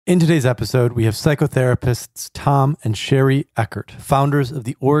In today's episode, we have psychotherapists Tom and Sheri Eckert, founders of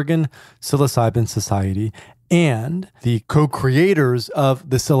the Oregon Psilocybin Society and the co-creators of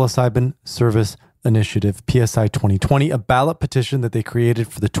the Psilocybin Service Initiative, PSI 2020, a ballot petition that they created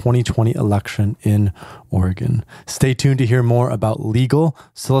for the 2020 election in Oregon. Stay tuned to hear more about legal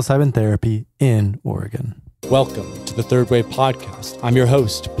psilocybin therapy in Oregon. Welcome to the Third Wave Podcast. I'm your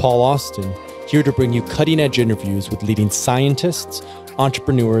host, Paul Austin, here to bring you cutting-edge interviews with leading scientists,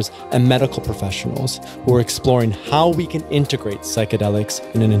 entrepreneurs, and medical professionals who are exploring how we can integrate psychedelics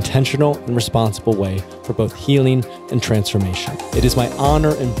in an intentional and responsible way for both healing and transformation. It is my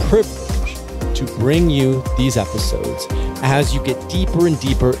honor and privilege to bring you these episodes as you get deeper and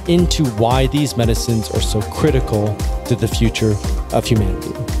deeper into why these medicines are so critical to the future of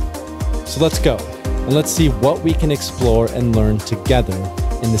humanity. So let's go and let's see what we can explore and learn together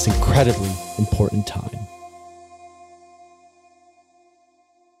in this incredibly important time.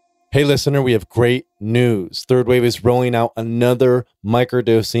 Hey listener, we have great news. Third Wave is rolling out another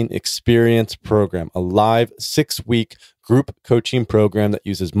microdosing experience program, a live 6-week group coaching program that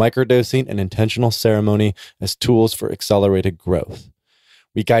uses microdosing and intentional ceremony as tools for accelerated growth.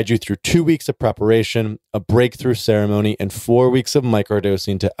 We guide you through 2 weeks of preparation, a breakthrough ceremony, and 4 weeks of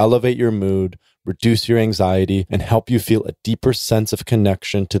microdosing to elevate your mood, reduce your anxiety, and help you feel a deeper sense of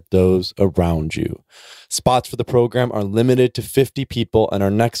connection to those around you. Spots for the program are limited to 50 people, and our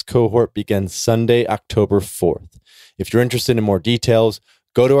next cohort begins Sunday, October 4th. If you're interested in more details,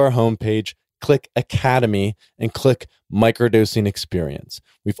 go to our homepage, click Academy, and click Microdosing Experience.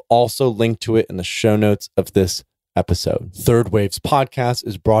 We've also linked to it in the show notes of this episode. Third Wave's podcast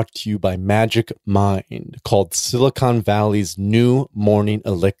is brought to you by Magic Mind, called Silicon Valley's new morning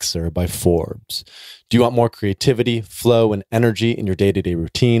elixir by Forbes. Do you want more creativity, flow, and energy in your day-to-day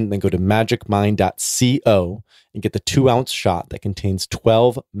routine? Then go to magicmind.co and get the 2-ounce shot that contains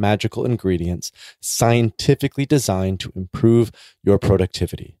 12 magical ingredients scientifically designed to improve your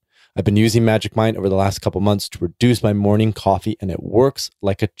productivity. I've been using Magic Mind over the last couple months to reduce my morning coffee, and it works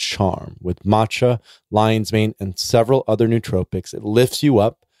like a charm. With matcha, lion's mane, and several other nootropics, it lifts you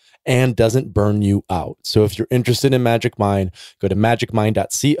up and doesn't burn you out. So if you're interested in Magic Mind, go to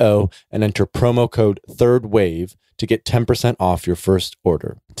magicmind.co and enter promo code THIRDWAVE to get 10% off your first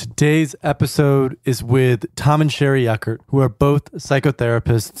order. Today's episode is with Tom and Sheri Eckert, who are both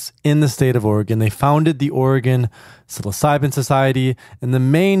psychotherapists in the state of Oregon. They founded the Oregon Psilocybin Society, and the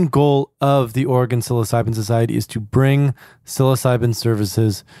main goal of the Oregon Psilocybin Society is to bring psilocybin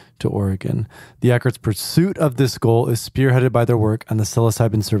services to Oregon. The Eckerts' pursuit of this goal is spearheaded by their work on the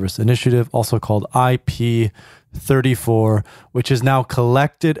Psilocybin Service Initiative, also called IP34, which has now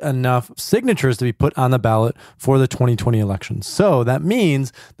collected enough signatures to be put on the ballot for the 2020 election. So that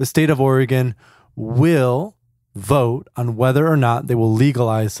means the state of Oregon will vote on whether or not they will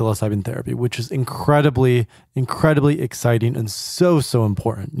legalize psilocybin therapy, which is incredibly, incredibly exciting and so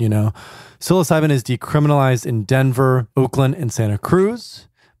important. You know, psilocybin is decriminalized in Denver, Oakland, and Santa Cruz,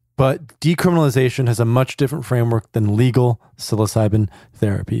 but decriminalization has a much different framework than legal psilocybin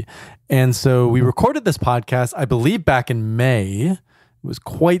therapy. And so we recorded this podcast, I believe back in May, it was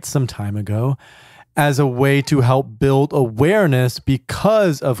quite some time ago, as a way to help build awareness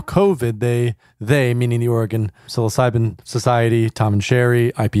because of COVID. They, meaning the Oregon Psilocybin Society, Tom and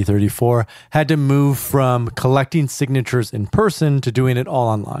Sheri, IP34, had to move from collecting signatures in person to doing it all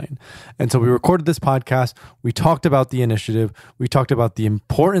online. And so we recorded this podcast. We talked about the initiative. We talked about the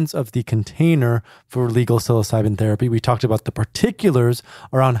importance of the container for legal psilocybin therapy. We talked about the particulars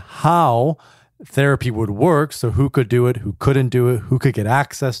around how therapy would work. So who could do it, who couldn't do it, who could get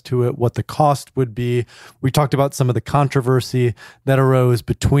access to it, what the cost would be. We talked about some of the controversy that arose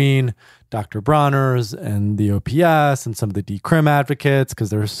between Dr. Bronner's and the OPS and some of the decrim advocates,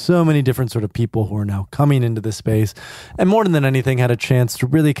 because there are so many different sort of people who are now coming into this space. And more than anything, had a chance to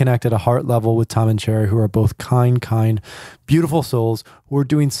really connect at a heart level with Tom and Sheri, who are both kind, beautiful souls who are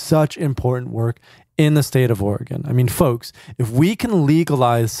doing such important work in the state of Oregon. I mean, folks, if we can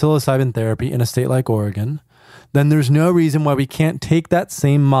legalize psilocybin therapy in a state like Oregon, then there's no reason why we can't take that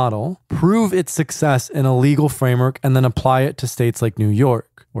same model, prove its success in a legal framework, and then apply it to states like New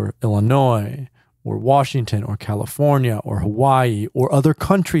York or Illinois or Washington or California or Hawaii or other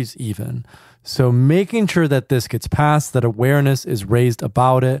countries even. So making sure that this gets passed, that awareness is raised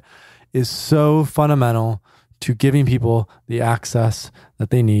about it, is so fundamental to giving people the access that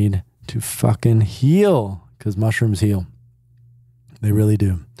they need to fucking heal, because mushrooms heal. They really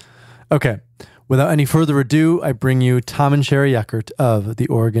do. Okay, without any further ado, I bring you Tom and Sheri Eckert of the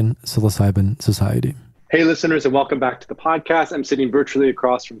Oregon Psilocybin Society. Hey listeners, and welcome back to the podcast. I'm sitting virtually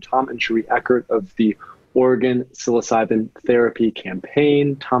across from Tom and Sheri Eckert of the Oregon Psilocybin Therapy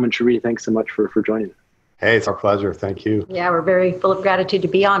Campaign. Tom and Sheri, thanks so much for joining us. Hey, it's our pleasure. Thank you. Yeah, we're very full of gratitude to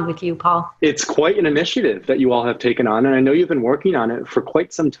be on with you, Paul. It's quite an initiative that you all have taken on, and I know you've been working on it for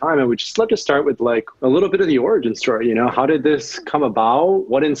quite some time. I would just love to start with like a little bit of the origin story. How did this come about?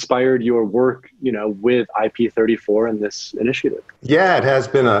 What inspired your work, with IP34 and this initiative? Yeah, it has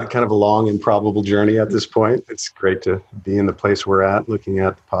been a kind of a long and probable journey at this point. It's great to be in the place we're at, looking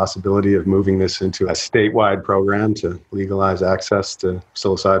at the possibility of moving this into a statewide program to legalize access to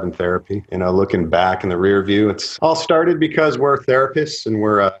psilocybin therapy. Looking back in the rear view, it's all started because we're therapists and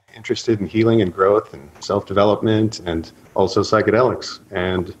we're interested in healing and growth and self-development and also psychedelics.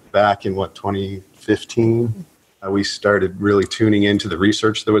 And back in 2015, we started really tuning into the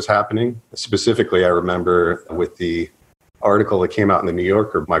research that was happening. Specifically, I remember with the article that came out in the New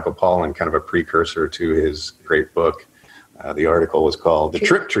Yorker, Michael Pollan, kind of a precursor to his great book. The article was called The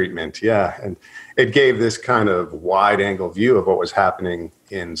Trip Treatment. Yeah. And it gave this kind of wide angle view of what was happening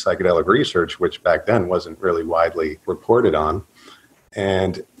in psychedelic research, which back then wasn't really widely reported on.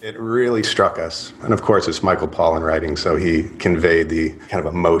 And it really struck us. And of course, it's Michael Pollan writing, so he conveyed the kind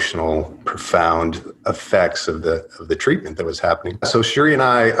of emotional, profound effects of the treatment that was happening. So Sheri and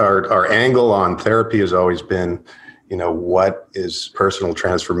I, our angle on therapy has always been, what is personal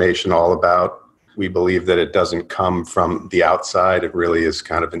transformation all about? We believe that it doesn't come from the outside. It really is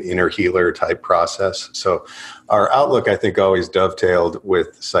kind of an inner healer type process. So our outlook, I think, always dovetailed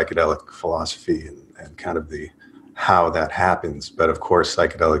with psychedelic philosophy and kind of how that happens. But of course,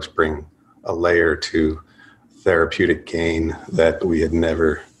 psychedelics bring a layer to therapeutic gain that we had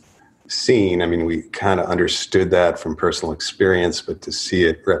never seen. I mean, we kind of understood that from personal experience, but to see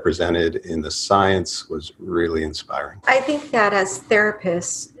it represented in the science was really inspiring. I think that as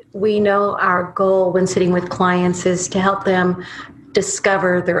therapists, we know our goal when sitting with clients is to help them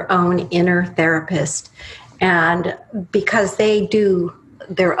discover their own inner therapist. And because they do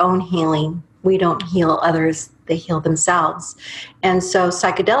their own healing, we don't heal others, they heal themselves. And so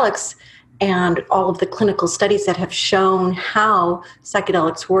psychedelics and all of the clinical studies that have shown how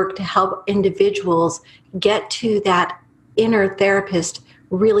psychedelics work to help individuals get to that inner therapist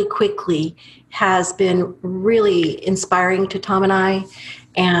really quickly has been really inspiring to Tom and I.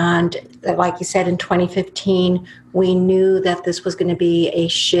 And like you said, in 2015, we knew that this was going to be a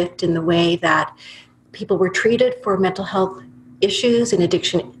shift in the way that people were treated for mental health issues and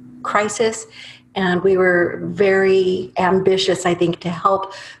addiction crisis. And we were very ambitious, I think, to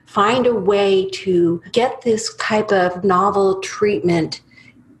help find a way to get this type of novel treatment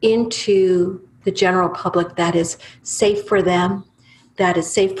into the general public that is safe for them, that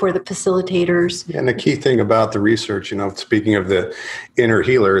is safe for the facilitators. And the key thing about the research, speaking of the inner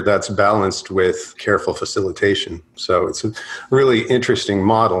healer, that's balanced with careful facilitation. So it's a really interesting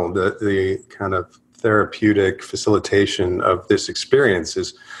model. The kind of therapeutic facilitation of this experience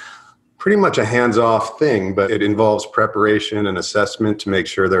is pretty much a hands-off thing, but it involves preparation and assessment to make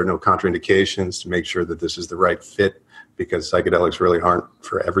sure there are no contraindications, to make sure that this is the right fit, because psychedelics really aren't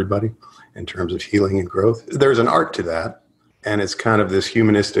for everybody in terms of healing and growth. There's an art to that, and it's kind of this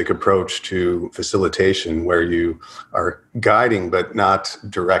humanistic approach to facilitation where you are guiding but not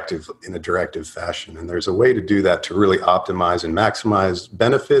directive in a directive fashion. And there's a way to do that to really optimize and maximize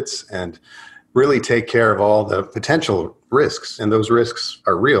benefits and really take care of all the potential risks. And those risks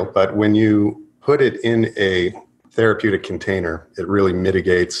are real, but when you put it in a therapeutic container, it really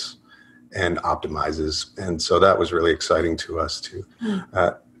mitigates and optimizes. And so that was really exciting to us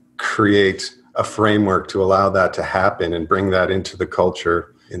to create a framework to allow that to happen and bring that into the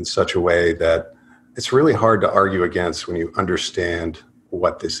culture in such a way that it's really hard to argue against when you understand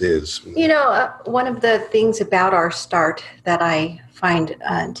what this is. One of the things about our start that I find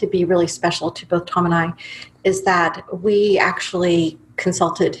to be really special to both Tom and I is that we actually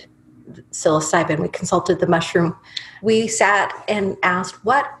consulted psilocybin. We consulted the mushroom. We sat and asked,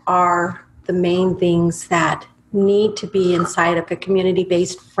 what are the main things that need to be inside of a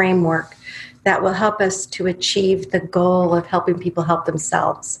community-based framework that will help us to achieve the goal of helping people help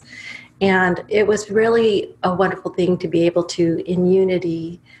themselves? And it was really a wonderful thing to be able to, in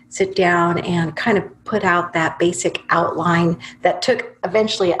unity, sit down and kind of put out that basic outline that took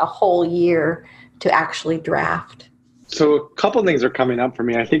eventually a whole year to actually draft. So a couple things are coming up for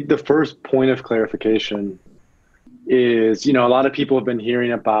me. I think the first point of clarification is, a lot of people have been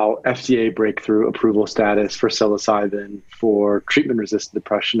hearing about FDA breakthrough approval status for psilocybin for treatment-resistant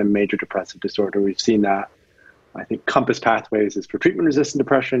depression and major depressive disorder. We've seen that. I think Compass Pathways is for treatment-resistant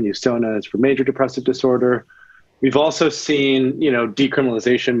depression. Usona is for major depressive disorder. We've also seen,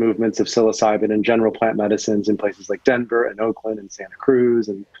 decriminalization movements of psilocybin and general plant medicines in places like Denver and Oakland and Santa Cruz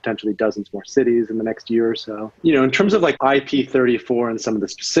and potentially dozens more cities in the next year or so. In terms of like IP 34 and some of the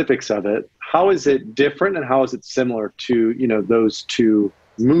specifics of it, how is it different and how is it similar to, those two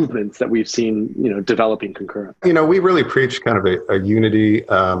movements that we've seen, developing concurrent? We really preach kind of a unity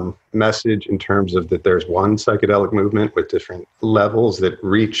message in terms of that there's one psychedelic movement with different levels that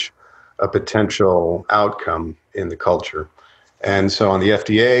reach a potential outcome in the culture. And so on the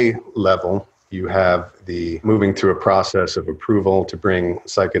FDA level, you have the moving through a process of approval to bring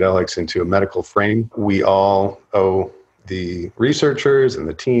psychedelics into a medical frame. We all owe the researchers and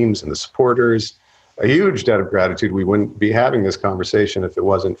the teams and the supporters a huge debt of gratitude. We wouldn't be having this conversation if it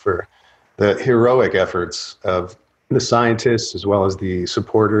wasn't for the heroic efforts of the scientists as well as the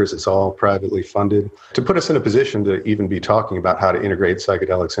supporters. It's all privately funded to put us in a position to even be talking about how to integrate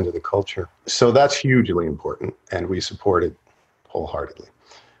psychedelics into the culture. So that's hugely important, and we support it wholeheartedly.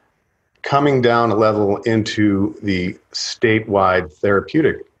 Coming down a level into the statewide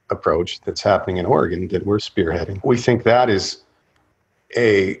therapeutic approach that's happening in Oregon that we're spearheading, we think that is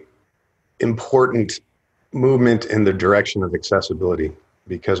a important movement in the direction of accessibility,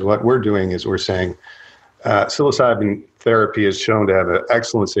 because what we're doing is we're saying psilocybin therapy is shown to have an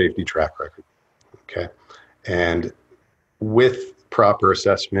excellent safety track record. Okay, and with proper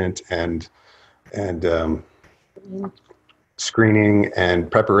assessment and screening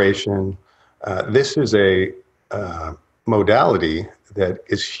and preparation, this is a modality that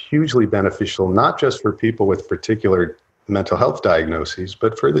is hugely beneficial, not just for people with particular mental health diagnoses,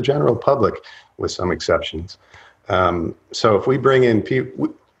 but for the general public, with some exceptions. So if we bring in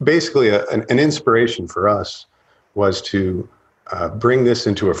people, basically an inspiration for us was to bring this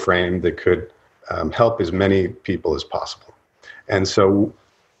into a frame that could help as many people as possible. And so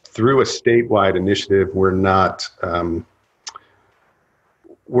through a statewide initiative, we're not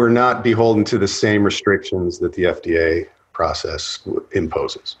beholden to the same restrictions that the FDA process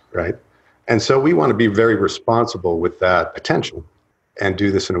imposes, right? And so we want to be very responsible with that potential and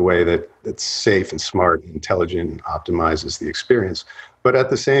do this in a way that's safe and smart and intelligent and optimizes the experience. But at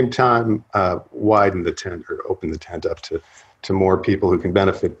the same time, widen the tent or open the tent up to more people who can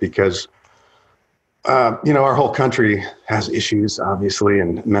benefit, because, our whole country has issues, obviously,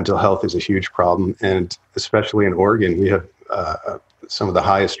 and mental health is a huge problem. And especially in Oregon, we have some of the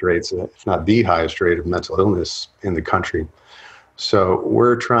highest rates, if not the highest rate of mental illness in the country. So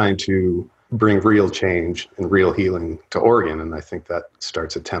we're trying to bring real change and real healing to Oregon, and I think that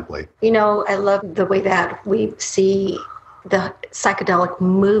starts a template. I love the way that we see the psychedelic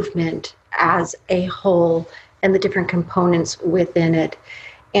movement as a whole and the different components within it.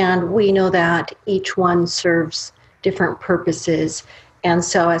 And we know that each one serves different purposes. And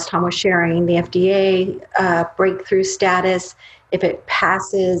so as Tom was sharing, the FDA breakthrough status, if it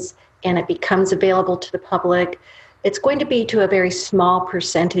passes and it becomes available to the public, it's going to be to a very small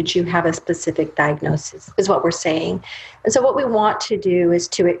percentage you have a specific diagnosis, is what we're saying. And so what we want to do is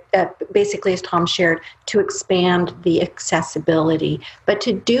to, basically, as Tom shared, to expand the accessibility, but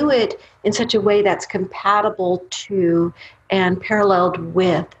to do it in such a way that's compatible to and paralleled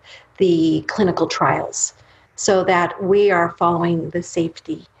with the clinical trials, so that we are following the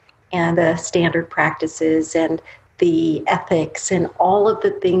safety and the standard practices and the ethics and all of the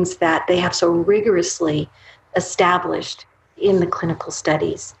things that they have so rigorously established in the clinical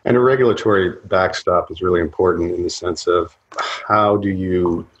studies. And a regulatory backstop is really important in the sense of how do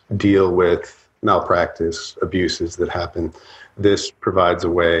you deal with malpractice, abuses that happen. This provides a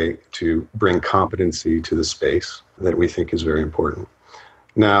way to bring competency to the space that we think is very important.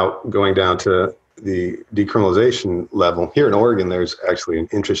 Now, going down to the decriminalization level, here in Oregon, there's actually an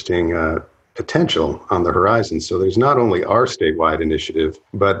interesting potential on the horizon. So there's not only our statewide initiative,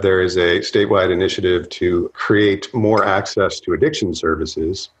 but there is a statewide initiative to create more access to addiction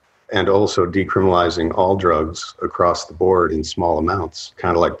services and also decriminalizing all drugs across the board in small amounts,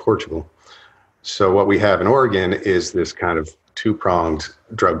 kind of like Portugal. So what we have in Oregon is this kind of two-pronged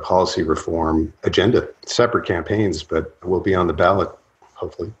drug policy reform agenda, separate campaigns, but will be on the ballot,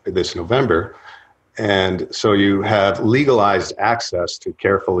 hopefully, this November. And so you have legalized access to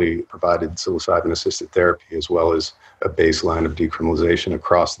carefully provided psilocybin-assisted therapy, as well as a baseline of decriminalization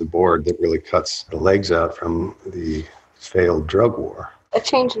across the board that really cuts the legs out from the failed drug war. It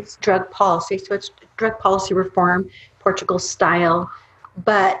changes drug policy, so it's drug policy reform, Portugal style,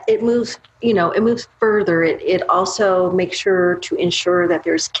 but it moves, it moves further. It also makes sure to ensure that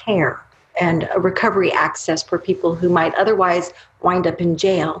there's care and a recovery access for people who might otherwise wind up in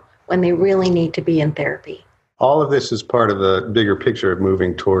jail when they really need to be in therapy. All of this is part of a bigger picture of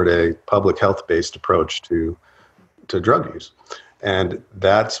moving toward a public health-based approach to to drug use. And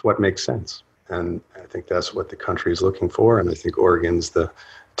that's what makes sense. And I think that's what the country is looking for. And I think Oregon's the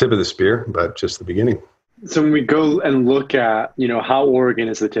tip of the spear, but just the beginning. So when we go and look at, how Oregon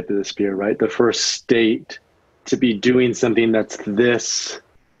is the tip of the spear, right? The first state to be doing something that's this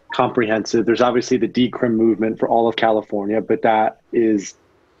comprehensive. There's obviously the decrim movement for all of California, but that is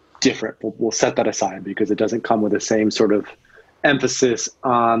different. We'll set that aside because it doesn't come with the same sort of emphasis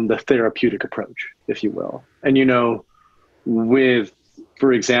on the therapeutic approach, if you will. And, with,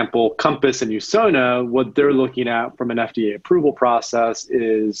 for example, Compass and USONA, what they're looking at from an FDA approval process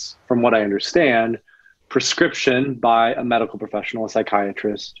is, from what I understand, prescription by a medical professional, a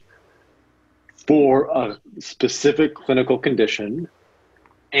psychiatrist, for a specific clinical condition,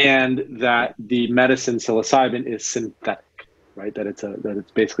 and that the medicine psilocybin is synthetic, right? That it's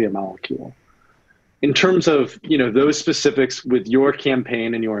basically a molecule. In terms of, those specifics with your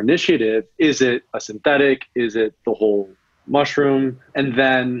campaign and your initiative, is it a synthetic? Is it the whole mushroom? And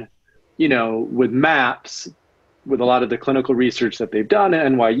then, with MAPS, with a lot of the clinical research that they've done at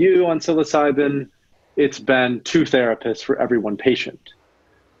NYU on psilocybin, it's been 2 therapists for every 1 patient.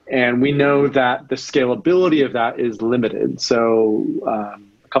 And we know that the scalability of that is limited. So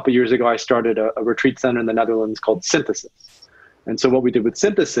a couple of years ago, I started a retreat center in the Netherlands called Synthesis. And so what we did with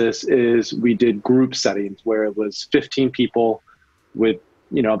Synthesis is we did group settings where it was 15 people with,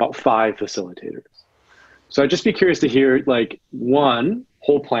 about 5 facilitators. So I'd just be curious to hear, 1,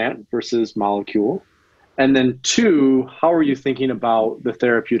 whole plant versus molecule. And then 2, how are you thinking about the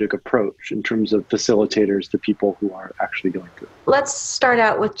therapeutic approach in terms of facilitators to people who are actually going through it? Let's start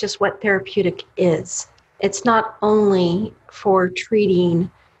out with just what therapeutic is. It's not only for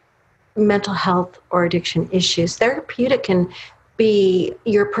treating mental health or addiction issues. Therapeutic can be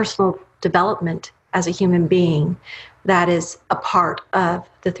your personal development as a human being. That is a part of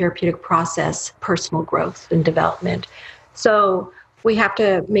the therapeutic process, personal growth and development. So we have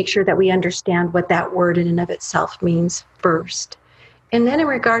to make sure that we understand what that word in and of itself means first. And then in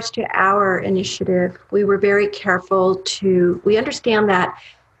regards to our initiative, we were very careful we understand that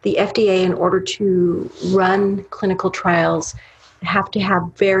the FDA, in order to run clinical trials, have to have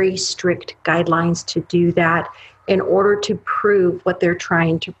very strict guidelines to do that in order to prove what they're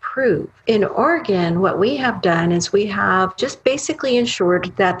trying to prove. In Oregon, what we have done is we have just basically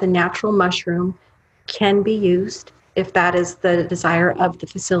ensured that the natural mushroom can be used if that is the desire of the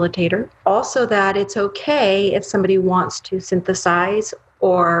facilitator. Also that it's okay if somebody wants to synthesize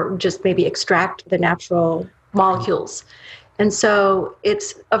or just maybe extract the natural molecules. And so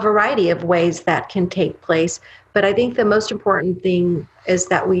it's a variety of ways that can take place. But I think the most important thing is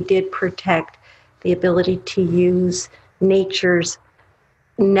that we did protect the ability to use nature's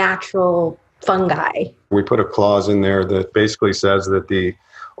natural fungi. We put a clause in there that basically says that the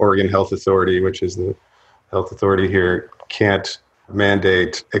Oregon Health Authority, which is the health authority here, can't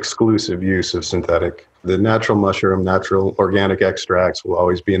mandate exclusive use of synthetic. The natural mushroom, natural organic extracts will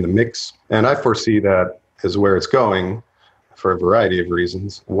always be in the mix. And I foresee that is where it's going for a variety of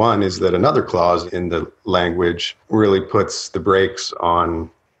reasons. One is that another clause in the language really puts the brakes on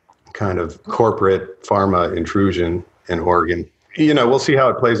kind of corporate pharma intrusion in Oregon. We'll see how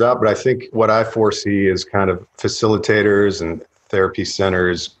it plays out, but I think what I foresee is kind of facilitators and therapy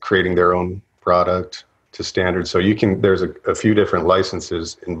centers creating their own product to standard. So there's a few different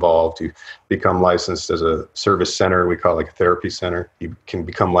licenses involved. You become licensed as a service center, we call it a therapy center. You can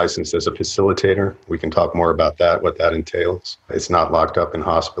become licensed as a facilitator. We can talk more about that, what that entails. It's not locked up in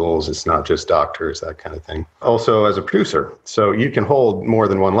hospitals. It's not just doctors, that kind of thing. Also as a producer. So you can hold more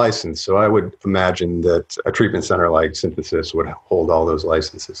than one license. So I would imagine that a treatment center like Synthesis would hold all those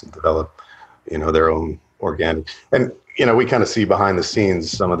licenses and develop, their own organic. And, we kind of see behind the scenes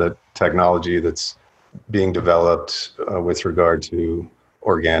some of the technology that's being developed with regard to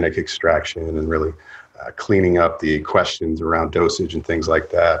organic extraction and really cleaning up the questions around dosage and things like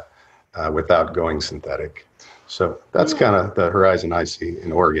that without going synthetic. So that's kind of the horizon I see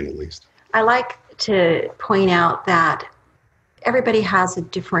in Oregon, at least. I like to point out that everybody has a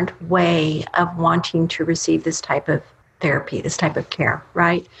different way of wanting to receive this type of therapy, this type of care,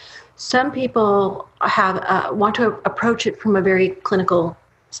 right? Some people want to approach it from a very clinical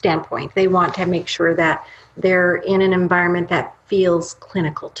standpoint. They want to make sure that they're in an environment that feels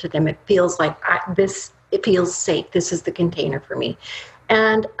clinical to them. It feels like it feels safe. This is the container for me.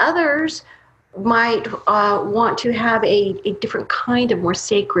 And others might want to have a different kind of more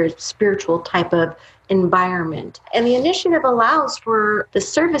sacred, spiritual type of environment. And the initiative allows for the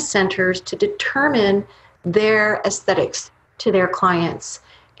service centers to determine their aesthetics to their clients.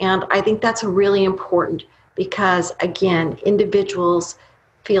 And I think that's really important because, again, individuals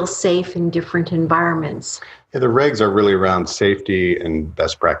feel safe in different environments. Yeah, the regs are really around safety and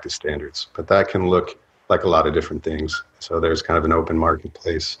best practice standards, but that can look like a lot of different things. So there's kind of an open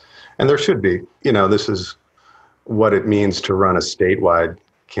marketplace. And there should be. This is what it means to run a statewide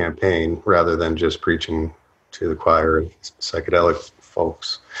campaign rather than just preaching to the choir of psychedelic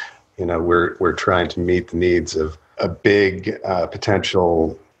folks. We're trying to meet the needs of a big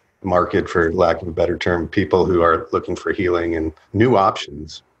potential market, for lack of a better term, people who are looking for healing and new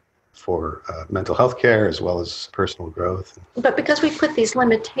options for mental health care as well as personal growth. But because we put these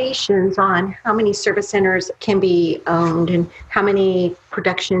limitations on how many service centers can be owned and how many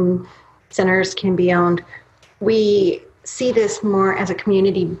production centers can be owned, we see this more as a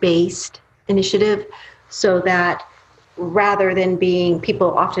community-based initiative, so that rather than being,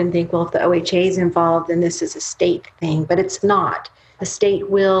 people often think, well, if the OHA is involved, then this is a state thing, but it's not. The state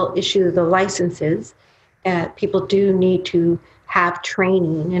will issue the licenses. People do need to have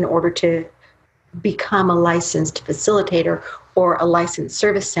training in order to become a licensed facilitator or a licensed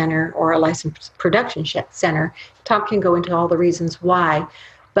service center or a licensed production center. Tom can go into all the reasons why,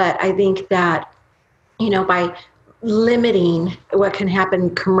 but I think that, by limiting what can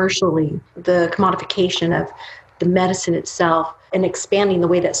happen commercially, the commodification of the medicine itself and expanding the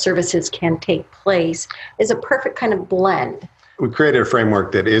way that services can take place is a perfect kind of blend. We created a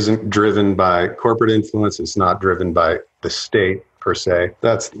framework that isn't driven by corporate influence. It's not driven by the state per se.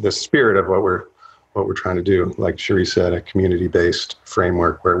 That's the spirit of what we're trying to do. Like Sheri said, a community-based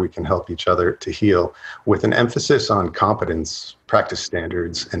framework where we can help each other to heal with an emphasis on competence, practice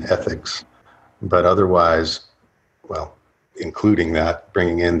standards, and ethics. But otherwise, including that,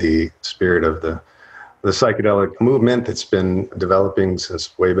 bringing in the spirit of the psychedelic movement that's been developing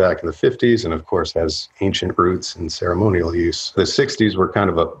since way back in the 50s, and of course has ancient roots in ceremonial use. The 60s were kind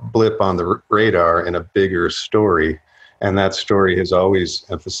of a blip on the radar in a bigger story, and that story has always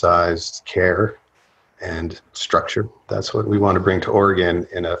emphasized care and structure. That's what we want to bring to Oregon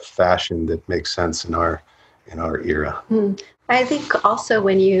in a fashion that makes sense in our era. I think also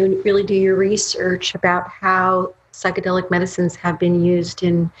when you really do your research about how psychedelic medicines have been used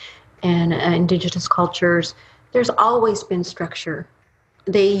in indigenous cultures, there's always been structure.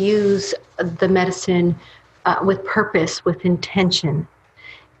 They use the medicine with purpose, with intention.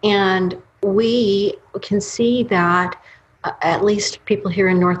 And we can see that at least people here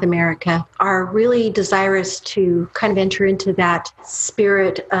in North America are really desirous to kind of enter into that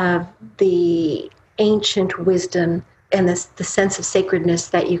spirit of the ancient wisdom and the sense of sacredness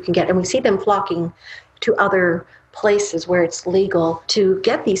that you can get. And we see them flocking to other places where it's legal to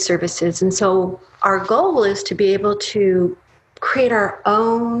get these services. And so our goal is to be able to create our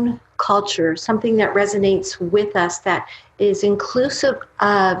own culture, something that resonates with us, that is inclusive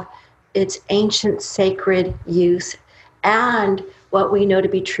of its ancient sacred use and what we know to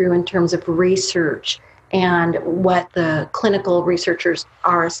be true in terms of research and what the clinical researchers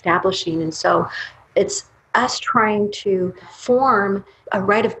are establishing. And so it's us trying to form a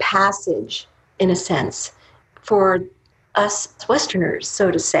rite of passage, in a sense, for us Westerners,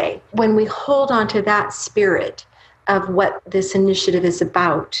 so to say. When we hold on to that spirit of what this initiative is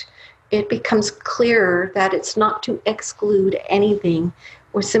about, it becomes clearer that it's not to exclude anything.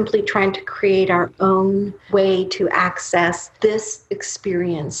 We're simply trying to create our own way to access this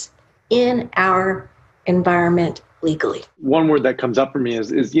experience in our environment legally. One word that comes up for me is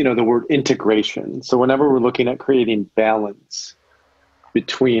the word integration. So whenever we're looking at creating balance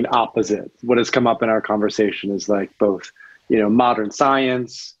between opposites, what has come up in our conversation is like both, modern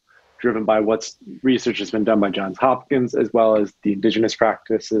science driven by what's research has been done by Johns Hopkins, as well as the indigenous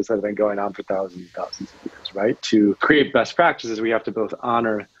practices that have been going on for thousands and thousands of years, right? To create best practices, we have to both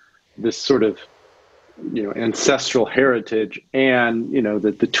honor this sort of, ancestral heritage and,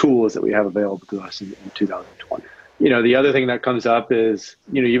 the tools that we have available to us in 2020. The other thing that comes up is,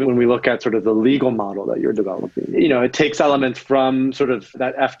 even when we look at sort of the legal model that you're developing, it takes elements from sort of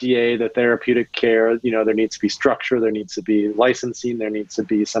that FDA, the therapeutic care, there needs to be structure, there needs to be licensing, there needs to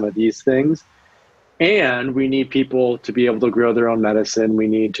be some of these things. And we need people to be able to grow their own medicine. We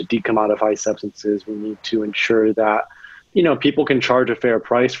need to decommodify substances. We need to ensure that, people can charge a fair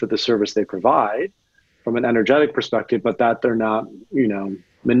price for the service they provide from an energetic perspective, but that they're not,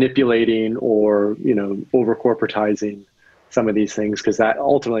 manipulating or, over corporatizing some of these things, because that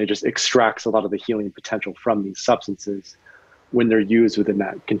ultimately just extracts a lot of the healing potential from these substances when they're used within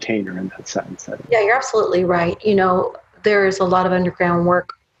that container and that setting. Yeah, you're absolutely right. There's a lot of underground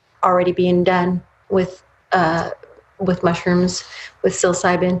work already being done with mushrooms, with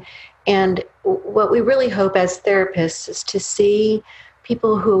psilocybin. And what we really hope as therapists is to see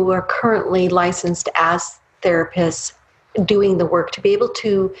people who are currently licensed as therapists doing the work to be able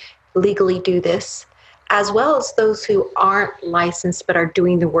to legally do this, as well as those who aren't licensed but are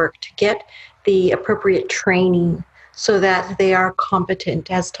doing the work to get the appropriate training so that they are competent,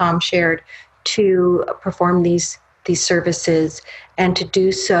 as Tom shared, to perform these services and to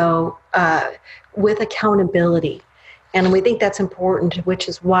do so with accountability. And we think that's important, which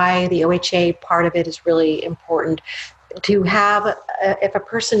is why the OHA part of it is really important. To have, if a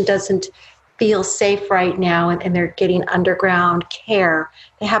person doesn't feel safe right now and they're getting underground care,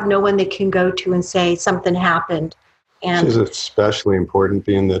 they have no one they can go to and say something happened. And this is especially important,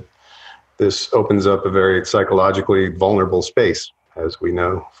 being that this opens up a very psychologically vulnerable space, as we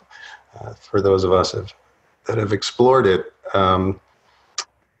know, for those of us that have explored it.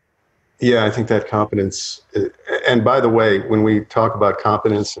 Yeah, I think that competence, and by the way, when we talk about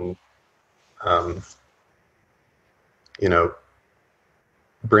competence and,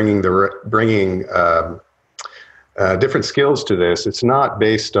 bringing different skills to this, it's not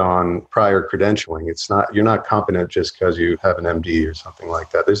based on prior credentialing. You're not competent just because you have an MD or something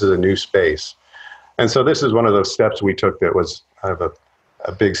like that. This is a new space. And so this is one of those steps we took that was kind of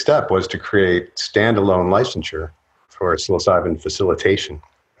a big step, was to create standalone licensure for psilocybin facilitation.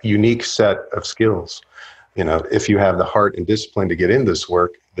 Unique set of skills. If you have the heart and discipline to get in this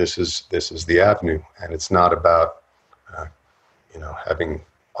work, this is the avenue, and it's not about having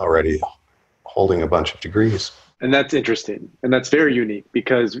already holding a bunch of degrees. And that's interesting, and that's very unique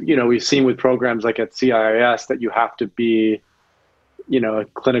because we've seen with programs like at CIIS that you have to be a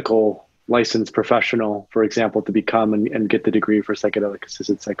clinical licensed professional, for example, to become and get the degree for psychedelic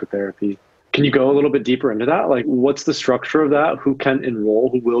assisted psychotherapy. Can you go a little bit deeper into that? Like, what's the structure of that? Who can enroll?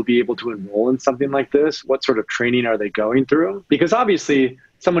 Who will be able to enroll in something like this? What sort of training are they going through? Because obviously,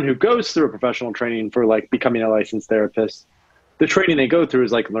 someone who goes through a professional training for like becoming a licensed therapist, the training they go through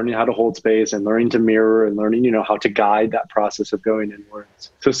is like learning how to hold space and learning to mirror and learning, how to guide that process of going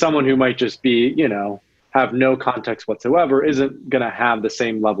inwards. So someone who might just be, have no context whatsoever isn't going to have the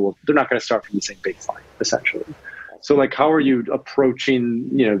same level of, they're not going to start from the same baseline, essentially. So like, how are you approaching,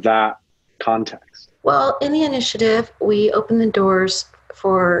 that context? Well, in the initiative, we open the doors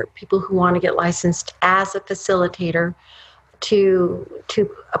for people who want to get licensed as a facilitator to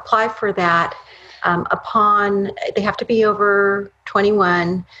apply for that. They have to be over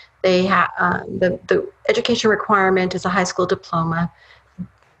 21. They have the education requirement is a high school diploma.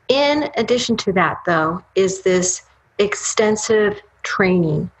 In addition to that, though, is this extensive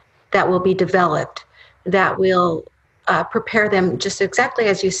training that will be developed that will prepare them, just exactly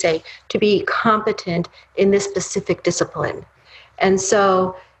as you say, to be competent in this specific discipline. And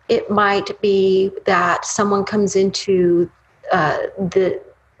so it might be that someone comes into the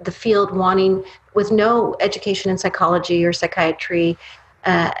field with no education in psychology or psychiatry,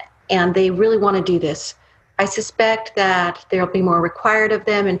 and they really want to do this. I suspect that there will be more required of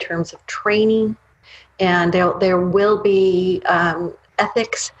them in terms of training, and there will be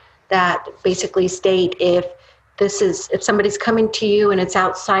ethics that basically state if somebody's coming to you and it's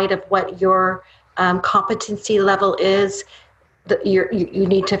outside of what your competency level is, you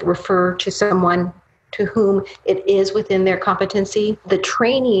need to refer to someone to whom it is within their competency. The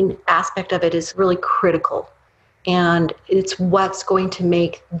training aspect of it is really critical, and it's what's going to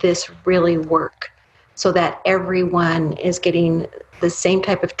make this really work so that everyone is getting the same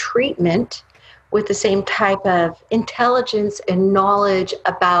type of treatment with the same type of intelligence and knowledge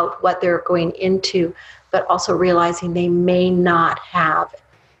about what they're going into, but also realizing they may not have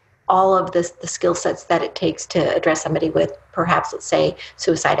all of the skill sets that it takes to address somebody with perhaps, let's say,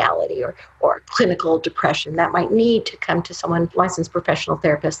 suicidality or clinical depression that might need to come to someone, licensed professional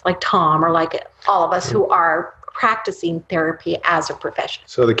therapist like Tom, or like all of us who are practicing therapy as a profession.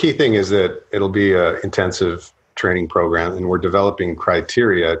 So the key thing is that it'll be an intensive training program, and we're developing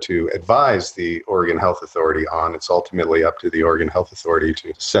criteria to advise the Oregon Health Authority on. It's ultimately up to the Oregon Health Authority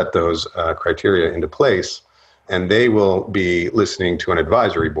to set those criteria into place, and they will be listening to an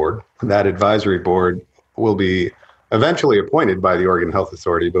advisory board. That advisory board will be eventually appointed by the Oregon Health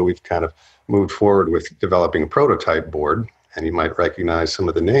Authority, but we've kind of moved forward with developing a prototype board. And you might recognize some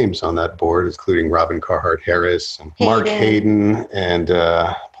of the names on that board, including Robin Carhart Harris and Mark Hayden and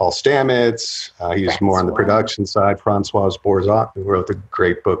Paul Stamets. He's more on the production side. Francois Borzot, who wrote the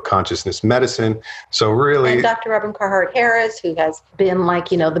great book, Consciousness Medicine. So really... And Dr. Robin Carhart Harris, who has been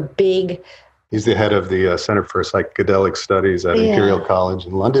the big... He's the head of the Center for Psychedelic Studies at Imperial College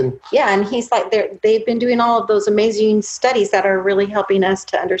in London. Yeah, and he's they've been doing all of those amazing studies that are really helping us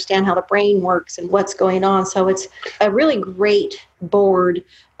to understand how the brain works and what's going on. So it's a really great board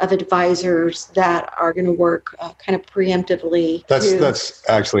of advisors that are going to work kind of preemptively. That's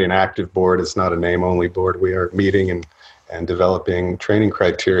actually an active board. It's not a name-only board. We are meeting and developing training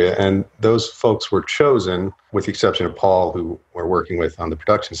criteria. And those folks were chosen, with the exception of Paul, who we're working with on the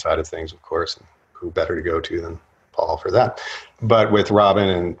production side of things, of course, and who better to go to than Paul for that. But with Robin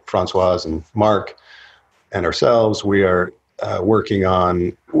and Francoise and Mark and ourselves, we are working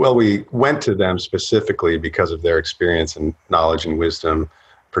on, well, we went to them specifically because of their experience and knowledge and wisdom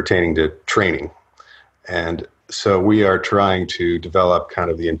pertaining to training. And so we are trying to develop kind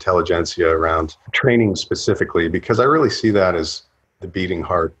of the intelligentsia around training specifically, because I really see that as the beating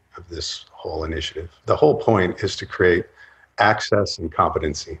heart of this whole initiative. The whole point is to create access and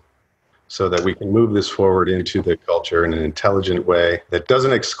competency so that we can move this forward into the culture in an intelligent way that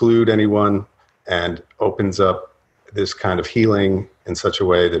doesn't exclude anyone and opens up this kind of healing in such a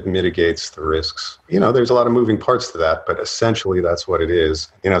way that mitigates the risks. You know, there's a lot of moving parts to that, but essentially that's what it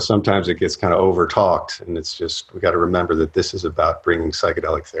is. You know, sometimes it gets kind of over-talked, and it's just, we got to remember that this is about bringing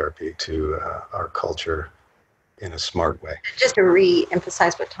psychedelic therapy to our culture in a smart way. Just to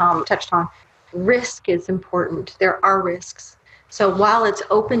re-emphasize what Tom touched on, risk is important. There are risks. So while it's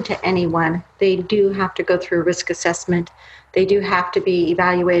open to anyone, they do have to go through a risk assessment. They do have to be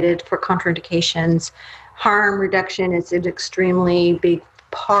evaluated for contraindications. Harm reduction is an extremely big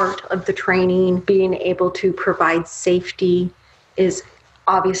part of the training. Being able to provide safety is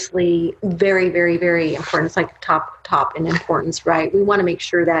obviously very, very, very important. It's like top in importance, right? We want to make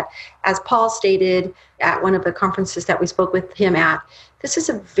sure that, as Paul stated at one of the conferences that we spoke with him at, this is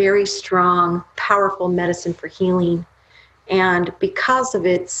a very strong, powerful medicine for healing. And because of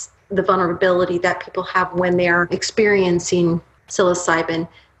the vulnerability that people have when they're experiencing psilocybin,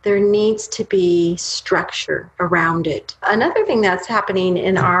 there needs to be structure around it. Another thing that's happening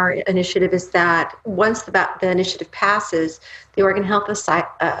in our initiative is that once the initiative passes, the Oregon Health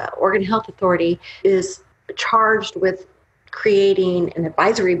Authority is charged with creating an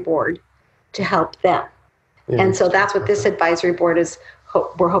advisory board to help them. Yeah. And so that's what this advisory board is.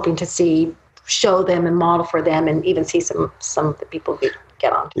 We're hoping to see, show them and model for them, and even see some of the people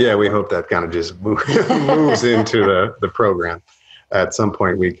get on. Yeah, we hope that kind of just moves into the program. At some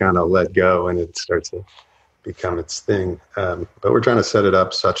point, we kind of let go and it starts to become its thing. But we're trying to set it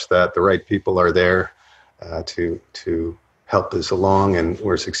up such that the right people are there to help this along, and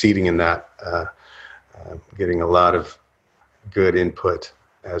we're succeeding in that, getting a lot of good input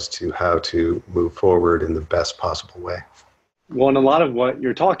as to how to move forward in the best possible way. Well, and a lot of what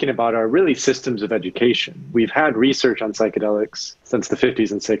you're talking about are really systems of education. We've had research on psychedelics since the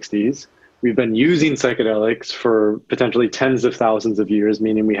 50s and 60s. We've been using psychedelics for potentially tens of thousands of years,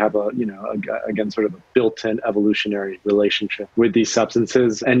 meaning we have again, sort of a built-in evolutionary relationship with these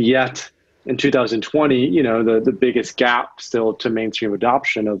substances. And yet, in 2020, the biggest gap still to mainstream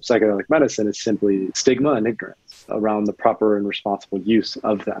adoption of psychedelic medicine is simply stigma and ignorance around the proper and responsible use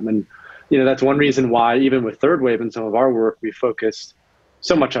of them. And that's one reason why, even with Third Wave and some of our work, we focused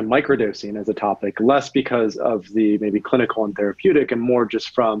so much on microdosing as a topic, less because of the maybe clinical and therapeutic, and more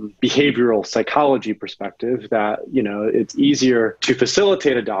just from behavioral psychology perspective, that, it's easier to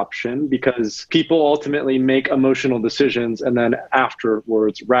facilitate adoption because people ultimately make emotional decisions and then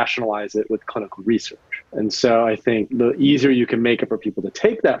afterwards rationalize it with clinical research. And so I think the easier you can make it for people to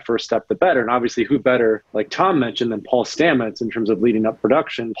take that first step, the better. And obviously, who better, like Tom mentioned, than Paul Stamets in terms of leading up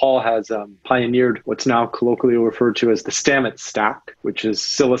production. Paul has pioneered what's now colloquially referred to as the Stamets stack, which is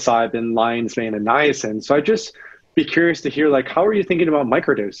psilocybin, lion's mane, and niacin. So I just be curious to hear, how are you thinking about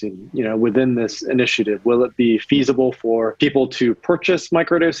microdosing, within this initiative? Will it be feasible for people to purchase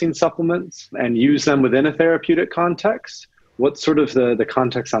microdosing supplements and use them within a therapeutic context? What's sort of the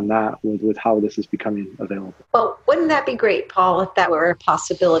context on that with how this is becoming available? Well, wouldn't that be great, Paul, if that were a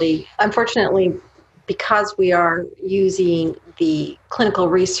possibility? Unfortunately, because we are using the clinical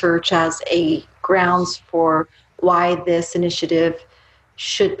research as a grounds for why this initiative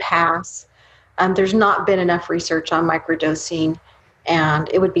should pass, there's not been enough research on microdosing, and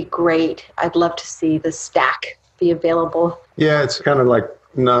it would be great. I'd love to see the stack be available. Yeah, it's kind of like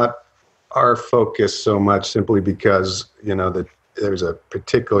not our focus so much, simply because that there's a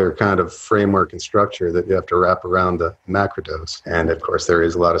particular kind of framework and structure that you have to wrap around the macrodose, and of course there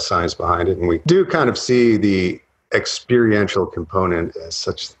is a lot of science behind it, and we do kind of see the experiential component as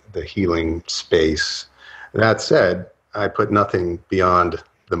such the healing space. That said, I put nothing beyond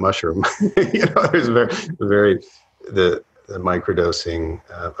the mushroom. There's the microdosing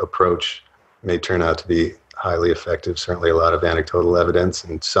approach may turn out to be highly effective. Certainly a lot of anecdotal evidence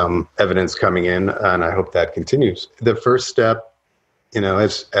and some evidence coming in, and I hope that continues. The first step,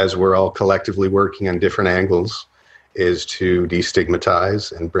 as we're all collectively working on different angles, is to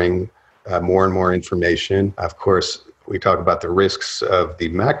destigmatize and bring more and more information. Of course, we talk about the risks of the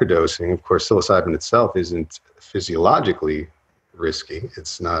macrodosing, of course, psilocybin itself isn't physiologically risky.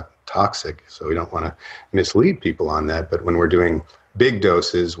 It's not toxic, so we don't want to mislead people on that. But when we're doing big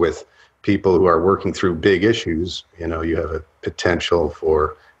doses with people who are working through big issues, you have a potential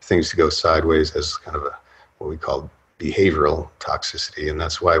for things to go sideways as kind of what we call behavioral toxicity. And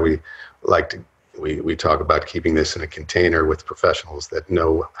that's why we talk about keeping this in a container with professionals that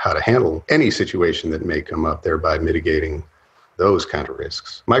know how to handle any situation that may come up, thereby mitigating those kind of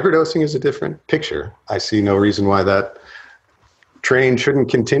risks. Microdosing is a different picture. I see no reason why that train shouldn't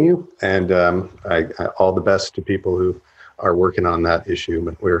continue. And I all the best to people who are working on that issue,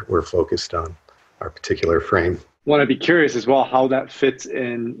 but we're focused on our particular frame. Want to be curious as well how that fits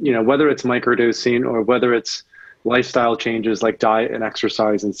in, whether it's microdosing or whether it's lifestyle changes like diet and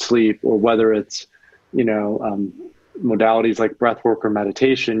exercise and sleep, or whether it's, modalities like breath work or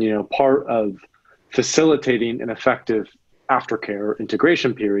meditation. Part of facilitating an effective aftercare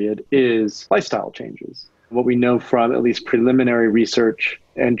integration period is lifestyle changes. What we know from at least preliminary research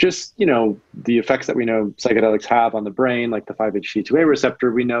and just, the effects that we know psychedelics have on the brain, like the 5-HT2A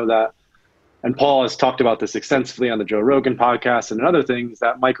receptor, we know that, and Paul has talked about this extensively on the Joe Rogan podcast and other things,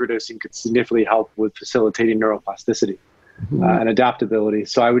 that microdosing could significantly help with facilitating neuroplasticity and adaptability.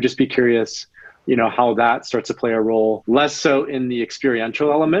 So I would just be curious, how that starts to play a role, less so in the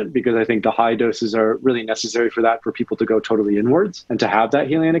experiential element, because I think the high doses are really necessary for that, for people to go totally inwards and to have that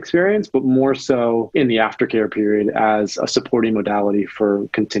healing experience, but more so in the aftercare period as a supporting modality for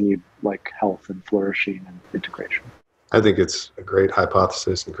continued health and flourishing and integration. I think it's a great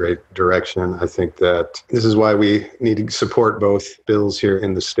hypothesis and great direction. I think that this is why we need to support both bills here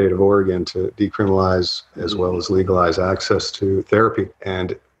in the state of Oregon to decriminalize as well as legalize access to therapy.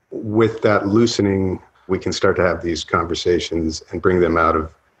 And with that loosening, we can start to have these conversations and bring them out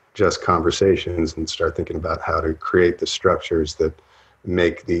of just conversations and start thinking about how to create the structures that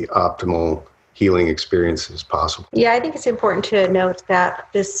make the optimal healing experiences possible. Yeah, I think it's important to note that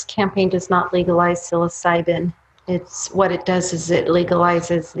this campaign does not legalize psilocybin. What it does is it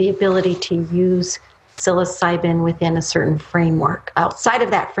legalizes the ability to use psilocybin within a certain framework. Outside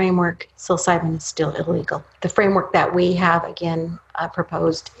of that framework, psilocybin is still illegal. The framework that we have, again,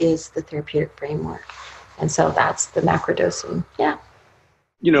 proposed is the therapeutic framework. And so that's the macrodosing. Yeah.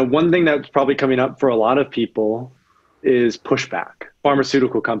 One thing that's probably coming up for a lot of people is pushback.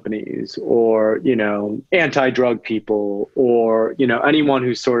 Pharmaceutical companies or, anti-drug people or, anyone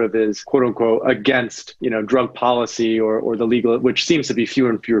who sort of is quote unquote against, drug policy or the legal, which seems to be fewer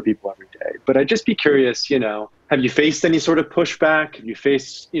and fewer people every day. But I'd just be curious, have you faced any sort of pushback? Have you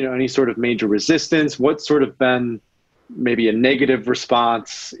faced, any sort of major resistance? What's sort of been maybe a negative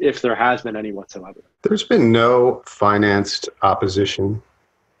response, if there has been any whatsoever? There's been no financed opposition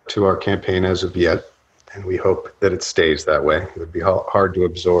to our campaign as of yet. And we hope that it stays that way. It would be hard to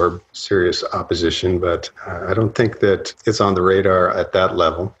absorb serious opposition, but I don't think that it's on the radar at that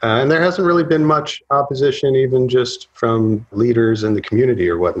level. And there hasn't really been much opposition, even just from leaders in the community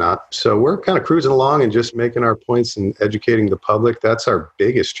or whatnot. So we're kind of cruising along and just making our points and educating the public. That's our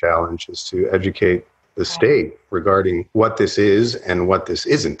biggest challenge, is to educate the state regarding what this is and what this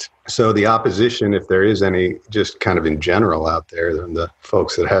isn't. So the opposition, if there is any, just kind of in general out there, and the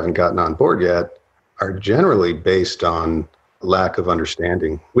folks that haven't gotten on board yet, are generally based on lack of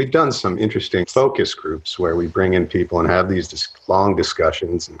understanding. We've done some interesting focus groups where we bring in people and have these long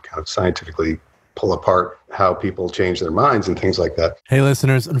discussions and kind of scientifically pull apart how people change their minds and things like that. Hey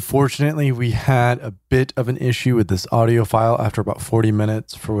listeners, unfortunately we had a bit of an issue with this audio file after about 40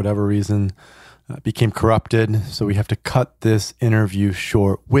 minutes. For whatever reason, it became corrupted, so we have to cut this interview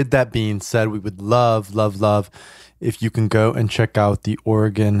short. With that being said, we would love if you can go and check out the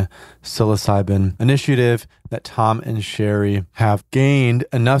Oregon Psilocybin initiative that Tom and Sheri have gained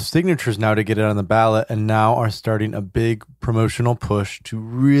enough signatures now to get it on the ballot, and now are starting a big promotional push to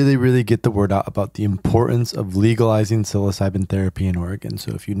really get the word out about the importance of legalizing psilocybin therapy in Oregon.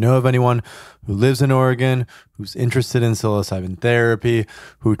 So if you know of anyone who lives in Oregon, who's interested in psilocybin therapy,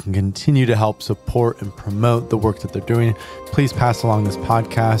 who can continue to help support and promote the work that they're doing, please pass along this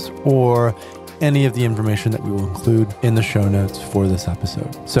podcast or any of the information that we will include in the show notes for this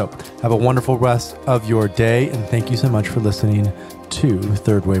episode. So have a wonderful rest of your day, and thank you so much for listening to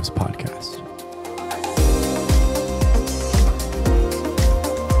Third Waves Podcast.